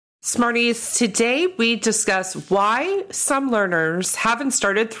Smarties, today we discuss why some learners haven't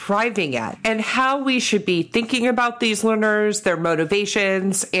started thriving yet and how we should be thinking about these learners, their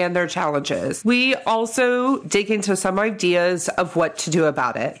motivations, and their challenges. We also dig into some ideas of what to do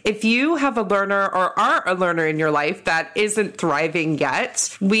about it. If you have a learner or are a learner in your life that isn't thriving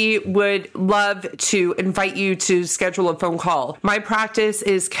yet, we would love to invite you to schedule a phone call. My practice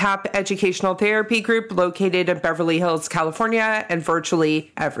is CAP Educational Therapy Group, located in Beverly Hills, California, and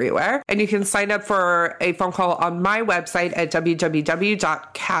virtually everywhere. And you can sign up for a phone call on my website at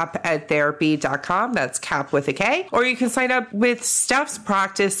www.capedtherapy.com. That's CAP with a K. Or you can sign up with Steph's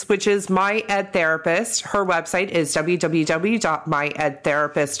practice, which is My Ed Therapist. Her website is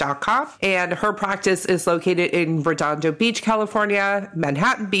www.myedtherapist.com. And her practice is located in Redondo Beach, California,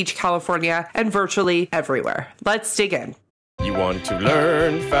 Manhattan Beach, California, and virtually everywhere. Let's dig in. You want to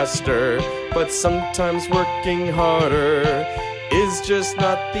learn faster, but sometimes working harder is just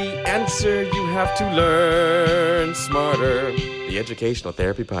not the answer. You have to learn smarter. The Educational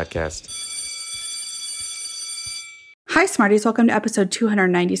Therapy Podcast. Hi, Smarties. Welcome to episode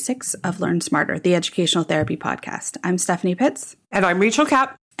 296 of Learn Smarter, the Educational Therapy Podcast. I'm Stephanie Pitts. And I'm Rachel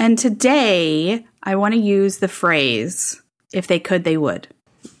Kapp. And today, I want to use the phrase, if they could, they would.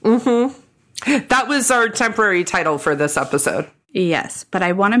 That was our temporary title for this episode. Yes, but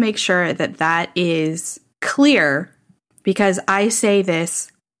I want to make sure that that is clear because I say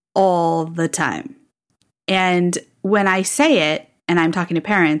this all the time. And when I say it, and I'm talking to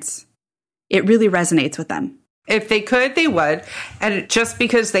parents, it really resonates with them. If they could, they would. And just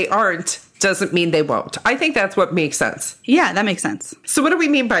because they aren't doesn't mean they won't. I think that's what makes sense. Yeah, that makes sense. So what do we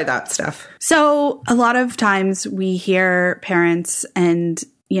mean by that, Steph? So a lot of times we hear parents and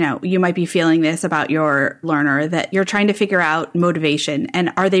you might be feeling this about your learner that you're trying to figure out motivation.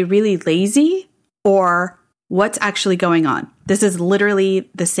 And are they really lazy or what's actually going on? This is literally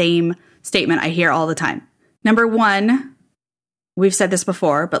the same statement I hear all the time. Number one, we've said this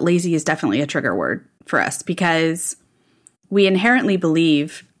before, but lazy is definitely a trigger word for us because we inherently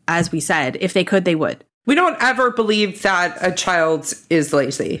believe, as we said, if they could, they would. We don't ever believe that a child is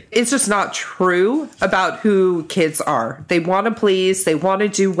lazy. It's just not true about who kids are. They want to please, they want to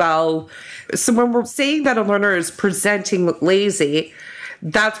do well. So when we're saying that a learner is presenting lazy,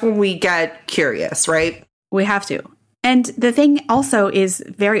 that's when we get curious, right? We have to. And the thing also is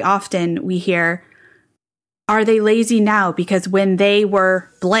very often we hear, are they lazy now? Because when they were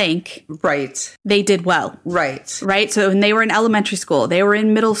blank, right, they did well. Right. Right. So when they were in elementary school, they were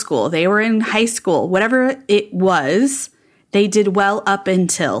in middle school, they were in high school, whatever it was, they did well up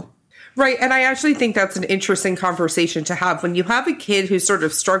until. Right. And I actually think that's an interesting conversation to have. When you have a kid who's sort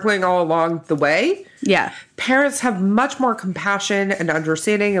of struggling all along the way, yeah, parents have much more compassion and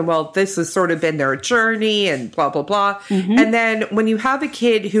understanding. And well, this has sort of been their journey and blah, blah, blah. Mm-hmm. And then when you have a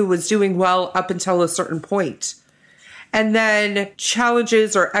kid who was doing well up until a certain point, and then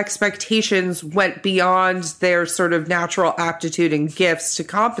challenges or expectations went beyond their sort of natural aptitude and gifts to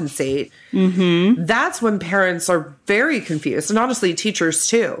compensate. Mm-hmm. That's when parents are very confused. And honestly, teachers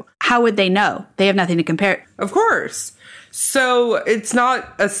too. How would they know? They have nothing to compare. Of course. So it's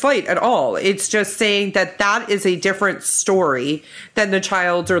not a slight at all. It's just saying that that is a different story than the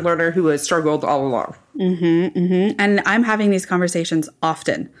child or learner who has struggled all along. Mm-hmm, mm-hmm. And I'm having these conversations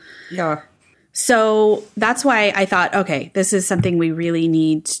often. Yeah. So that's why I thought, okay, this is something we really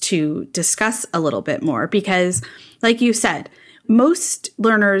need to discuss a little bit more because, like you said, most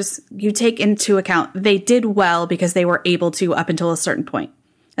learners you take into account, they did well because they were able to up until a certain point.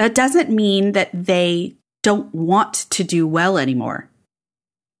 That doesn't mean that they don't want to do well anymore.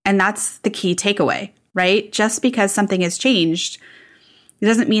 And that's the key takeaway, right? Just because something has changed, it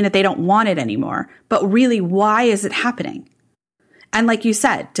doesn't mean that they don't want it anymore. But really, why is it happening? And like you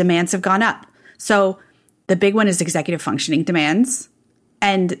said, demands have gone up. So the big one is executive functioning demands,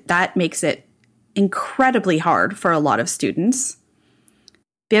 and that makes it incredibly hard for a lot of students.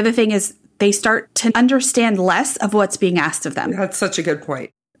 The other thing is they start to understand less of what's being asked of them. That's such a good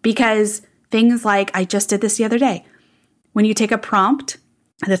point. Because things like, I just did this the other day. When you take a prompt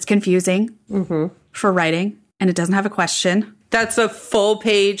that's confusing for writing and it doesn't have a question. That's a full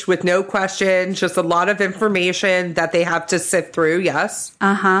page with no question, just a lot of information that they have to sift through, yes.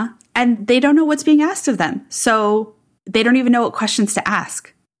 Uh-huh. And they don't know what's being asked of them. So they don't even know what questions to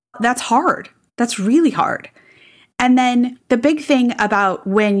ask. That's hard. That's really hard. And then the big thing about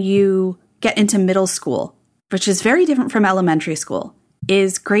when you get into middle school, which is very different from elementary school,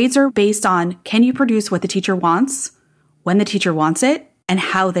 is grades are based on can you produce what the teacher wants, when the teacher wants it, and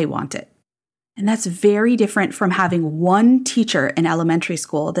how they want it. And that's very different from having one teacher in elementary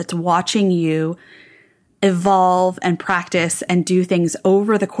school that's watching you evolve and practice and do things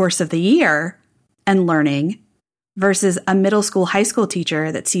over the course of the year and learning versus a middle school, high school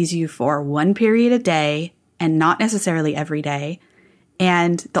teacher that sees you for one period a day and not necessarily every day.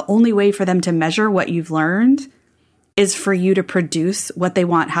 And the only way for them to measure what you've learned is for you to produce what they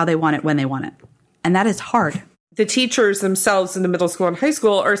want, how they want it, when they want it. And that is hard. The teachers themselves in the middle school and high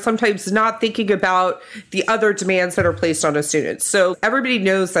school are sometimes not thinking about the other demands that are placed on a student. So everybody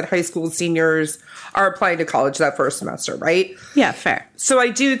knows that high school seniors are applying to college that first semester, right? Yeah, fair. So I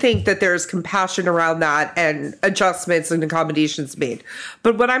do think that there's compassion around that and adjustments and accommodations made.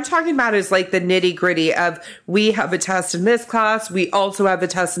 But what I'm talking about is like the nitty gritty of we have a test in this class, we also have a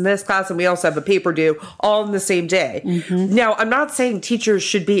test in this class, and we also have a paper due all in the same day. Mm-hmm. Now, I'm not saying teachers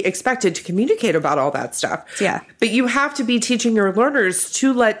should be expected to communicate about all that stuff. Yeah. But you have to be teaching your learners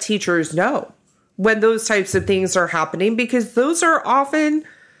to let teachers know when those types of things are happening, because those are often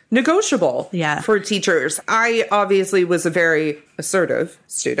negotiable for teachers. I obviously was a very assertive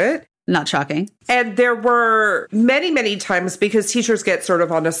student. Not shocking. And there were many, many times because teachers get sort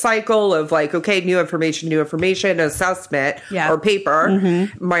of on a cycle of like, okay, new information, assessment or paper.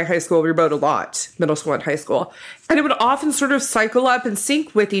 Mm-hmm. My high school, we wrote a lot, middle school and high school. And it would often sort of cycle up and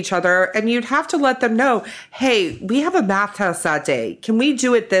sync with each other. And you'd have to let them know, hey, we have a math test that day. Can we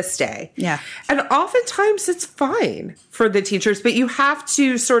do it this day? Yeah. And oftentimes it's fine for the teachers, but you have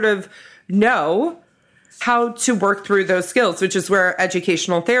to sort of know how to work through those skills, which is where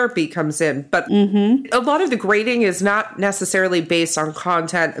educational therapy comes in. But a lot of the grading is not necessarily based on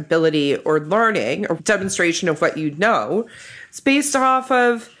content, ability, or learning or demonstration of what you know. It's based off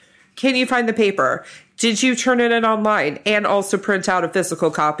of, can you find the paper? Did you turn it in online and also print out a physical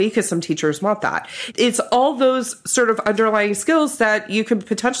copy? Because some teachers want that. It's all those sort of underlying skills that you can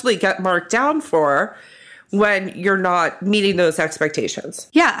potentially get marked down for when you're not meeting those expectations.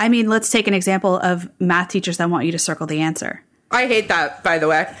 Yeah, I mean, let's take an example of math teachers that want you to circle the answer. I hate that, by the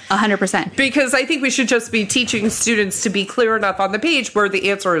way. 100%. Because I think we should just be teaching students to be clear enough on the page where the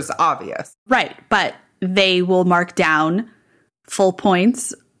answer is obvious. Right, but they will mark down full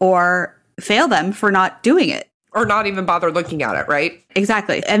points or fail them for not doing it. Or not even bother looking at it, right?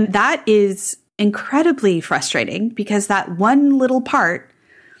 Exactly. And that is incredibly frustrating because that one little part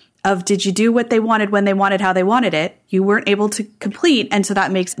of did you do what they wanted, when they wanted, how they wanted it, you weren't able to complete. And so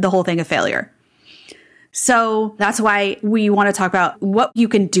that makes the whole thing a failure. So that's why we want to talk about what you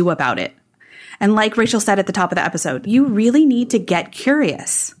can do about it. And like Rachel said at the top of the episode, you really need to get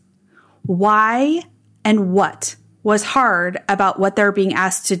curious. Why and what was hard about what they're being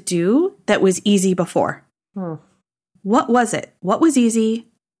asked to do that was easy before? What was it? What was easy?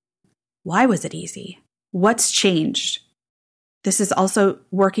 Why was it easy? What's changed? This is also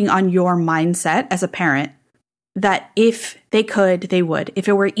working on your mindset as a parent that if they could, they would. If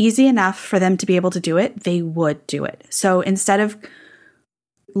it were easy enough for them to be able to do it, they would do it. So instead of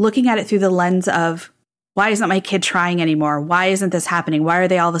looking at it through the lens of, why isn't my kid trying anymore? Why isn't this happening? Why are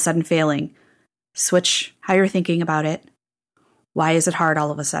they all of a sudden failing? Switch how you're thinking about it. Why is it hard all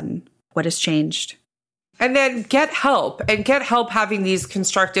of a sudden? What has changed? And then get help having these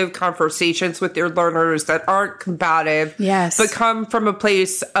constructive conversations with your learners that aren't combative, but come from a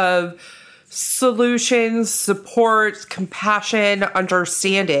place of solutions, support, compassion,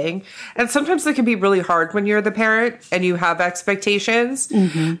 understanding. And sometimes it can be really hard when you're the parent and you have expectations.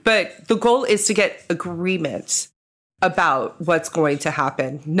 Mm-hmm. But the goal is to get agreement about what's going to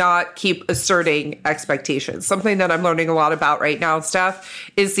happen, not keep asserting expectations. Something that I'm learning a lot about right now,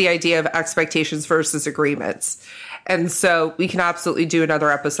 Steph, is the idea of expectations versus agreements. And so we can absolutely do another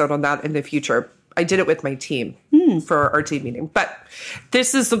episode on that in the future. I did it with my team for our team meeting. But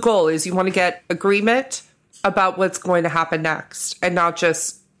this is the goal, is you want to get agreement about what's going to happen next and not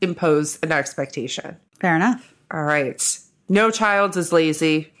just impose an expectation. Fair enough. All right. No child is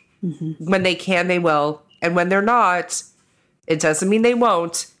lazy. Mm-hmm. When they can, they will. And when they're not, it doesn't mean they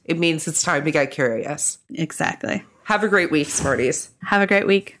won't. It means it's time to get curious. Exactly. Have a great week, Smarties. Have a great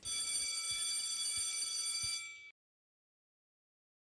week.